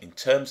expression in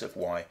terms of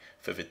Y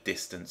for the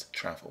distance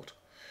travelled.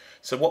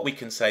 So what we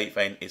can say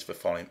then is the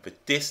following. The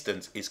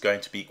distance is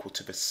going to be equal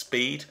to the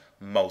speed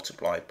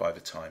multiplied by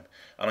the time.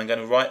 And I'm going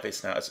to write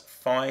this now as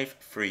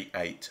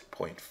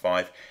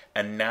 538.5,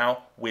 and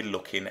now we're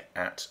looking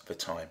at the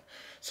time.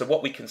 So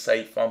what we can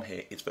say from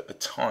here is that the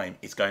time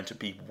is going to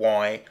be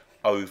Y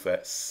over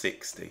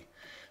 60.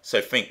 So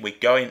think we're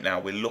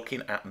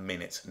looking at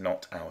minutes,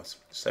 not hours.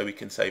 So we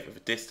can say that the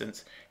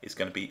distance is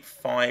going to be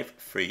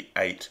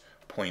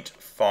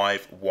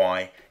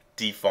 538.5Y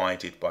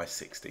divided by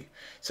 60.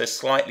 So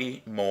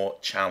slightly more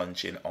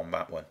challenging on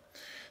that one.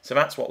 So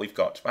that's what we've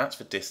got. That's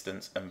the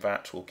distance, and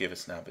that will give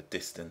us now the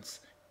distance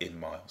in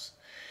miles.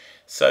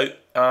 So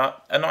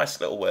a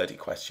nice little wordy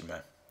question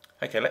there.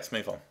 Okay, let's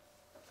move on.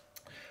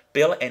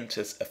 Bill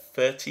enters a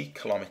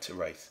 30-kilometre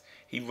race.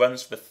 He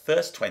runs the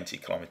first 20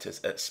 kilometres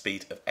at a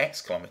speed of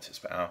X kilometres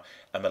per hour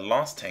and the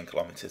last 10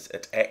 kilometres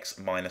at X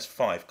minus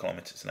 5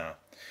 kilometres an hour.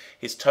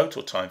 His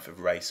total time for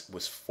the race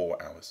was 4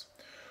 hours.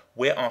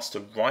 We're asked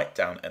to write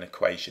down an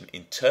equation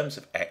in terms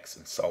of X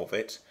and solve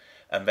it,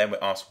 and then we're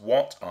asked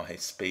what are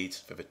his speeds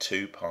for the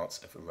two parts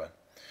of the run.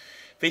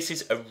 This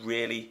is a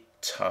really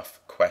tough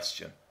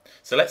question.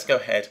 So let's go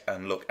ahead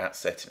and look at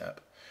setting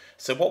up.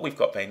 So what we've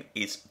got then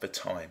is the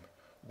time.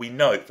 We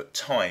know that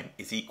time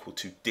is equal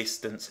to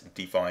distance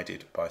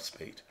divided by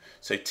speed.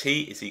 So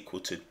T is equal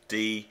to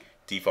D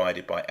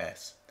divided by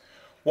S.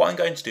 What I'm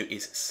going to do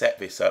is set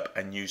this up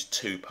and use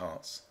two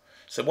parts.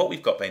 So what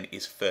we've got then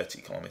is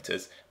 30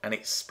 kilometres and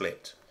it's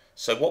split.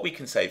 So what we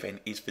can say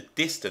then is the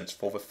distance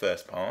for the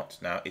first part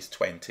now is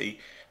 20,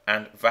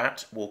 and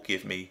that will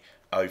give me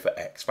over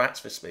X.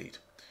 That's the speed.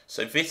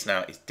 So this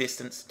now is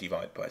distance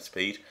divided by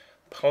speed,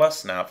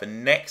 plus now the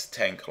next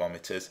 10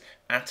 kilometres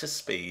at a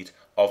speed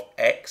of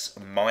X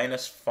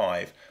minus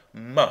 5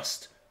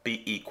 must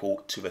be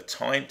equal to the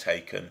time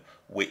taken,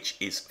 which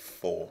is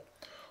 4.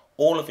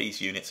 All of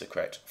these units are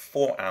correct.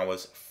 4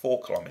 hours,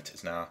 4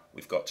 kilometres now.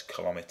 We've got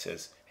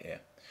kilometres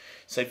here.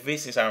 So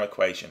this is our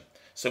equation.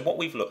 So what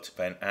we've looked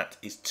then at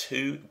is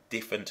two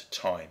different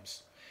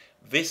times.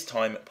 This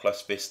time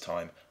plus this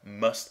time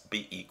must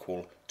be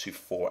equal to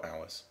 4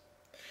 hours.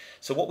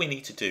 So what we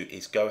need to do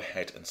is go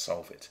ahead and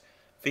solve it.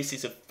 This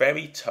is a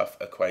very tough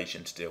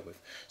equation to deal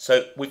with.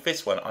 So with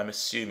this one, I'm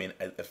assuming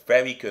a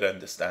very good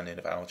understanding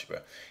of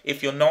algebra.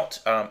 If you're not,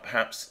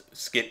 perhaps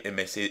skipping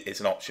this is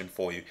an option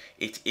for you.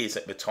 It is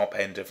at the top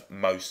end of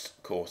most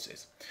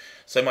courses.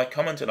 So my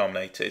common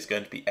denominator is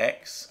going to be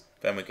X.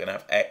 Then we're going to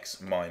have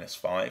X minus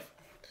 5.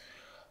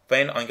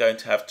 Then I'm going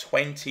to have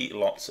 20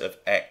 lots of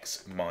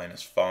X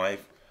minus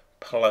 5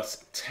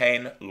 plus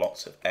 10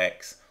 lots of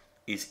X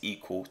is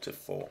equal to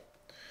 4.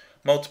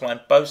 Multiplying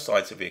both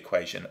sides of the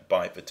equation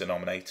by the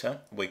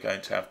denominator, we're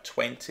going to have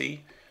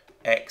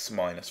 20x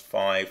minus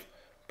 5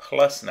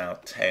 plus now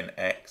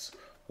 10x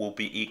will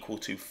be equal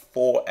to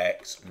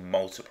 4x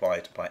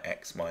multiplied by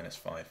x minus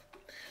 5.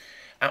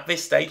 At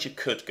this stage, you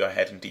could go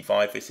ahead and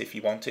divide this if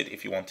you wanted.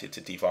 If you wanted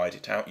to divide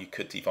it out, you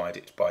could divide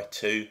it by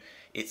 2.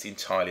 It's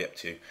entirely up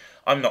to you.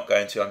 I'm not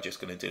going to. I'm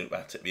just going to do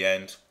that at the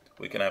end.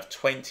 We're going to have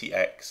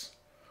 20x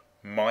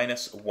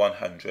minus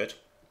 100.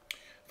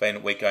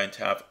 Then we're going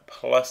to have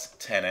plus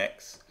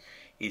 10x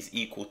is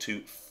equal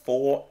to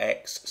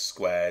 4x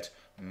squared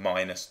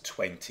minus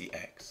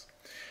 20x.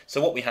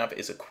 So what we have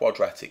is a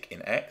quadratic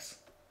in x.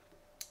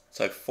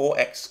 So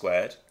 4x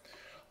squared.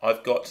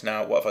 I've got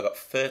now, what have I got?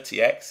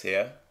 30x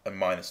here and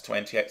minus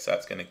 20x. So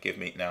that's going to give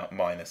me now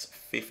minus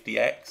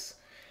 50x.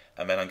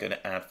 And then I'm going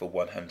to add the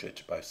 100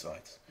 to both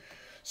sides.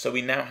 So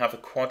we now have a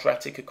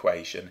quadratic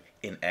equation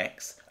in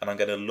x, and I'm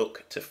going to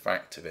look to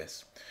factor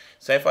this.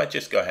 So if I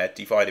just go ahead,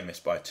 dividing this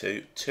by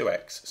 2,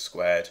 2x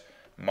squared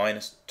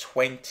minus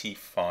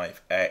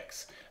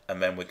 25x,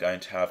 and then we're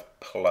going to have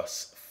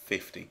plus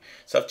 50.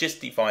 So I've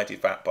just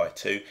divided that by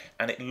 2,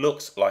 and it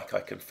looks like I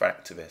can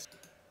factor this.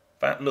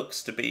 That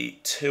looks to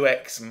be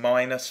 2x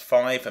minus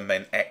 5 and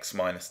then x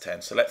minus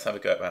 10. So let's have a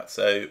go at that.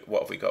 So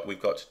what have we got?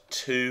 We've got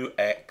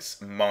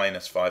 2x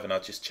minus 5, and I'll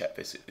just check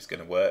this is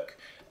going to work.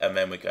 And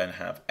then we're going to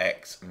have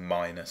x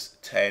minus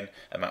 10,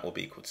 and that will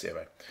be equal to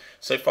 0.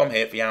 So from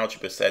here, the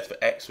algebra says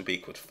that x would be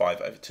equal to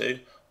 5 over 2,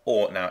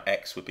 or now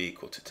x would be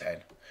equal to 10.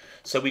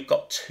 So we've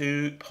got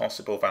two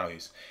possible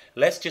values.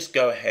 Let's just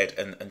go ahead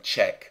and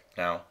check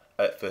now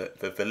at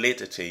the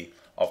validity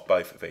of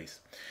both of these.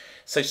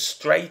 So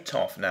straight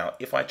off now,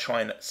 if I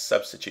try and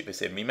substitute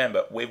this in,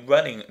 remember we're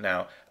running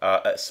now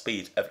at a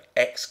speed of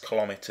x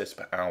kilometers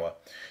per hour.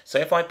 So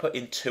if I put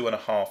in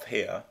 2.5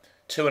 here,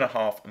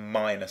 2.5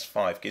 minus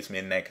 5 gives me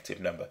a negative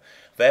number.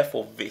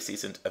 Therefore, this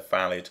isn't a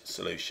valid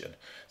solution.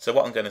 So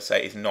what I'm going to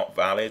say is not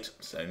valid,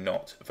 so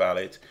not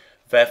valid.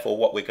 Therefore,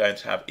 what we're going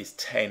to have is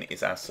 10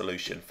 is our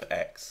solution for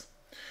x.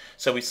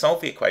 So we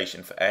solve the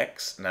equation for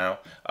x. Now,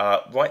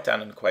 write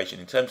down an equation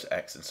in terms of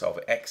x and solve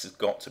it. X has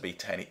got to be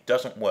 10. It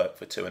doesn't work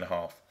for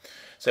 2.5.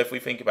 So if we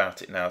think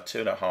about it now,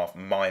 2.5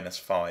 minus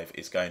 5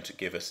 is going to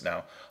give us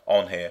now,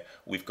 on here,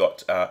 we've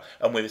got,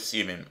 and we're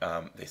assuming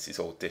this is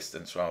all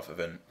distance rather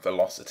than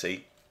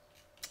velocity.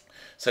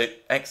 So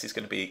x is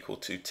going to be equal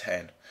to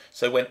 10.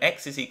 So when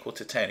x is equal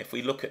to 10, if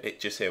we look at it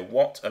just here,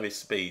 what are his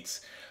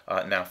speeds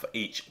now for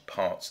each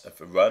part of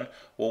the run?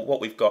 Well, what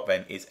we've got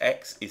then is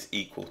x is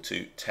equal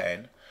to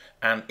 10.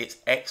 And it's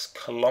x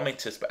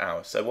kilometers per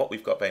hour. So what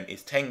we've got then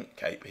is 10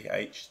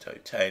 kph, so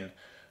 10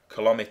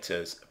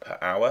 kilometers per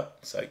hour,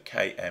 so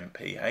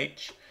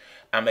kmph.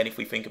 And then if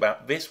we think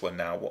about this one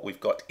now, what we've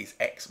got is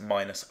x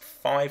minus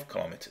 5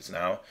 kilometers an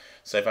hour.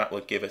 So that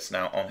would give us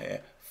now on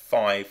here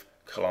 5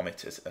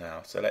 kilometers an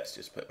hour. So let's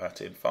just put that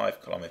in,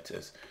 5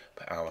 kilometers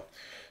per hour.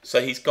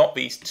 So he's got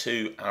these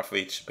two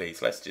average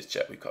speeds. Let's just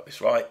check we've got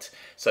this right.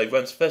 So he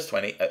runs first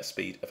 20 at a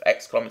speed of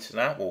x kilometers an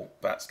hour. Well,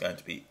 that's going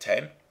to be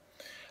 10.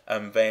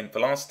 And then the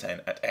last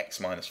 10 at x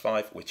minus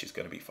 5, which is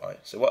going to be 5.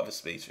 So what are the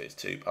speeds for his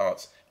two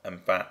parts?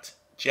 And that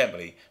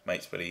generally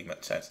makes pretty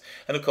much sense.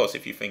 And of course,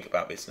 if you think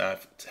about this now,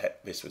 if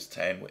this was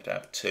 10, we'd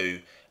have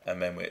 2,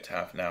 and then we'd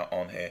have now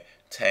on here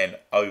 10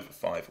 over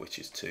 5, which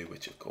is 2,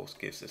 which of course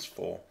gives us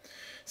 4.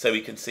 So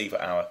we can see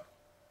that our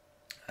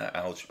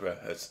algebra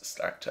has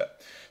stacked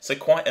up. So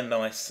quite a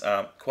nice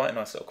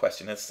little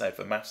question. As I say,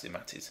 for maths,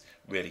 that is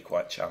really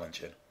quite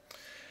challenging.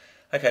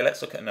 Okay,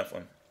 let's look at another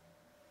one.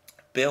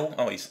 Bill,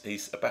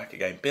 he's back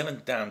again. Bill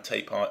and Dan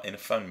take part in a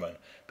fun run.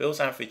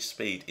 Bill's average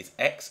speed is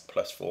x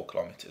plus 4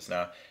 kilometers an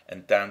hour,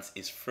 and Dan's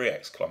is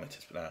 3x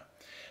kilometers per hour.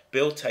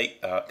 Bill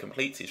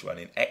completes his run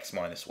in x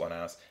minus 1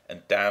 hours,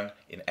 and Dan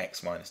in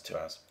x minus 2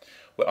 hours.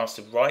 We're asked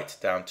to write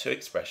down two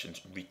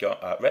expressions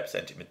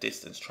representing the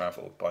distance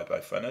travelled by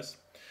both runners.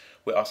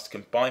 We're asked to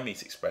combine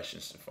these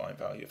expressions to find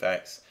value of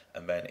x,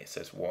 and then it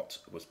says what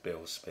was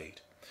Bill's speed.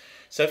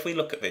 So if we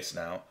look at this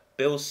now,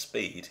 Bill's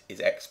speed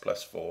is x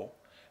plus 4.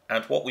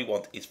 And what we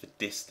want is the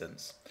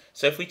distance.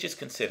 So if we just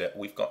consider,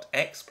 we've got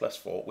x plus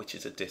 4, which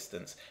is a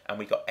distance, and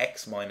we've got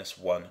x minus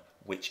 1,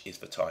 which is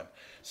the time.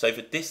 So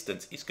the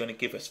distance is going to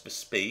give us the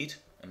speed,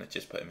 and let's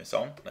just put this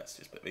on. Let's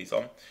just put these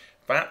on.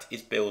 That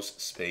is Bill's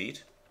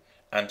speed,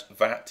 and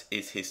that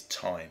is his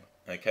time.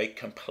 Okay,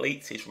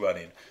 completes his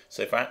running.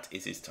 So that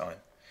is his time.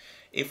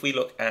 If we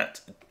look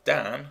at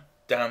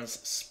Dan's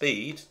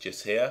speed,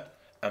 just here,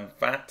 and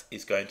that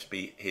is going to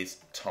be his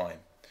time.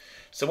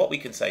 So what we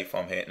can say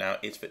from here now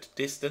is that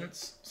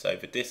distance, so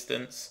the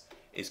distance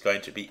is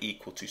going to be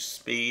equal to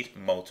speed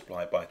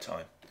multiplied by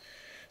time.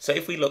 So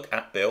if we look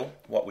at Bill,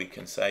 what we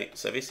can say,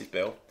 so this is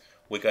Bill,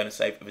 we're going to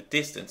say that the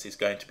distance is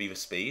going to be the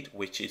speed,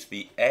 which is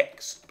the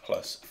x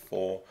plus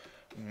 4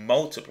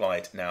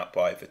 multiplied now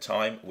by the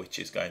time, which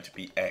is going to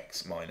be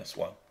x minus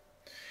 1.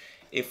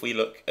 If we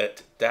look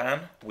at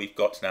Dan, we've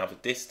got now the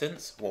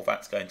distance, well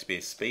that's going to be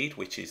his speed,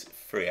 which is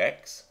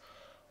 3x.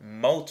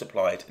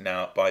 Multiplied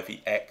now by the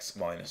x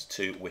minus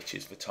 2, which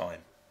is the time.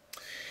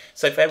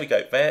 So there we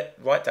go. There,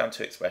 write down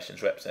two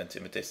expressions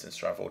representing the distance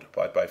travelled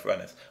by both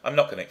runners. I'm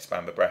not going to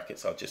expand the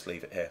brackets, I'll just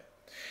leave it here.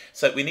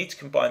 So we need to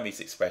combine these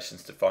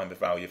expressions to find the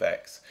value of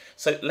x.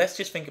 So let's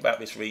just think about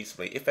this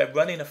reasonably. If they're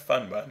running a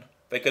fun run,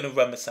 they're going to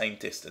run the same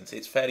distance.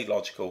 It's fairly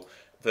logical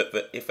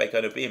that if they're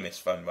going to be in this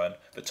fun run,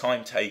 the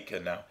time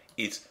taken now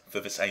is for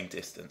the same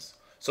distance.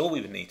 So all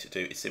we would need to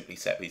do is simply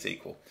set these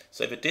equal.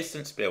 So the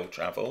distance Bill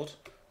travelled,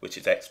 which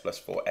is x plus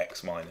 4,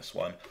 x minus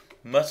 1,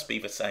 must be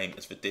the same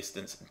as the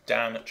distance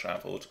Dan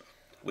travelled,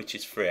 which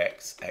is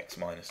 3x, x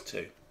minus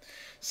 2.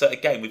 So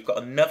again, we've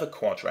got another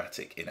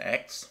quadratic in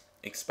x,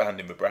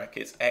 expanding the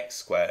brackets, x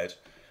squared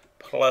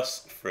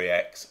plus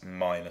 3x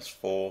minus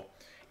 4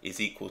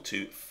 is equal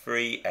to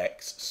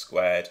 3x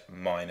squared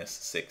minus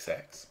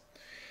 6x.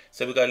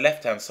 So we'll go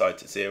left hand side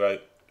to 0.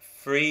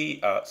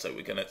 So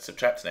we're going to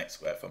subtract an x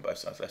squared from both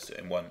sides. Let's do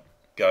it in one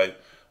go.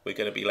 We're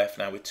going to be left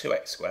now with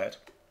 2x squared.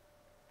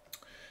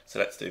 So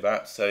let's do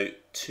that. So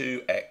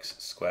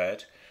 2x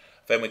squared.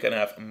 Then we're going to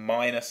have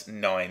minus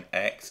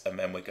 9x, and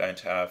then we're going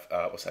to have,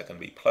 what's that going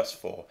to be, plus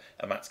 4,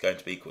 and that's going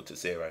to be equal to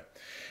 0.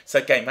 So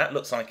again, that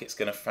looks like it's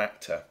going to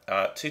factor.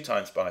 2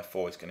 times by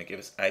 4 is going to give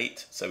us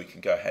 8, so we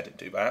can go ahead and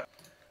do that.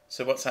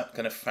 So what's that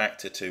going to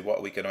factor to? What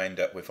are we going to end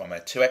up with on there?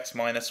 2x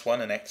minus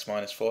 1 and x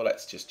minus 4.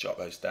 Let's just jot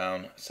those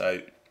down.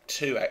 So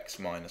 2x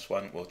minus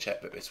 1, we'll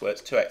check that this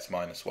works, 2x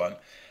minus 1,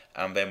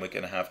 and then we're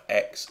going to have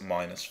x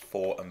minus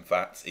 4, and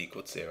that's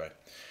equal to 0.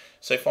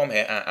 So from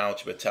here, our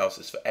algebra tells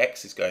us that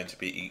x is going to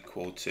be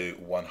equal to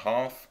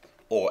 1/2,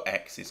 or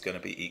x is going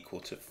to be equal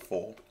to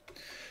 4.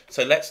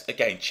 So let's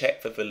again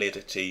check the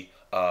validity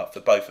for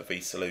both of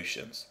these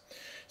solutions.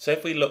 So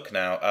if we look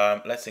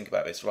now, let's think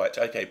about this. Right,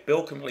 okay,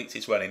 Bill completes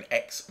his run in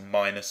x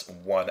minus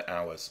 1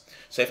 hours.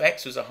 So if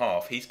x was a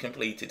half, he's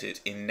completed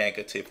it in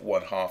negative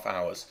 1/2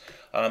 hours.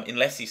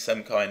 Unless he's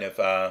some kind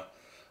of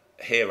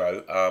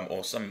hero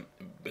or some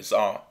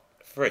bizarre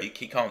freak,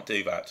 he can't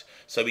do that.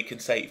 So we can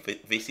say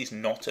that this is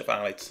not a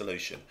valid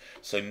solution.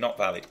 So not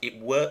valid. It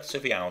works for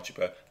the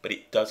algebra, but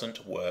it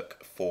doesn't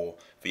work for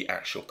the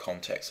actual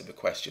context of the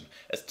question,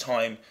 as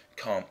time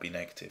can't be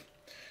negative.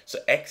 So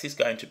x is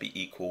going to be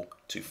equal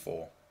to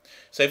 4.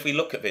 So if we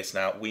look at this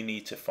now, we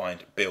need to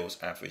find Bill's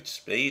average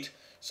speed.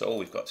 So all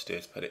we've got to do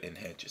is put it in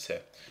here, just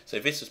here. So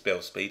if this was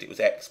Bill's speed, it was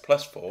x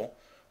plus 4.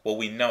 Well,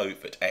 we know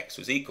that x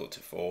was equal to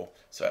 4,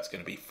 so that's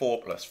going to be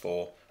 4 plus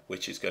 4,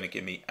 which is going to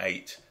give me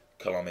 8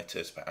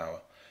 kilometers per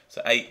hour.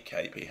 So 8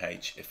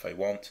 kph if I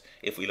want.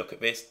 If we look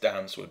at this,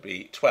 Dan's would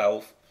be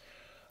 12.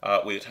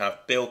 We would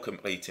have Bill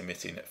completing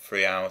it in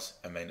 3 hours,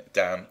 and then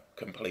Dan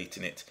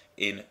completing it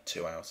in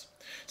 2 hours.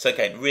 So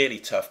again, really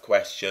tough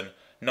question.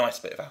 Nice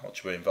bit of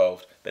algebra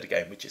involved, but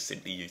again, we're just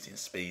simply using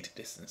speed,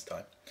 distance,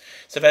 time.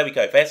 So there we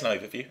go. There's an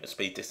overview of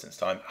speed, distance,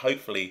 time.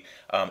 Hopefully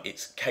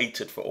it's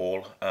catered for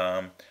all.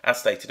 As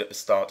stated at the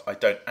start, I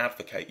don't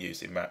advocate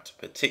using that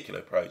particular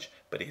approach,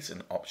 but it's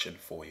an option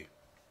for you.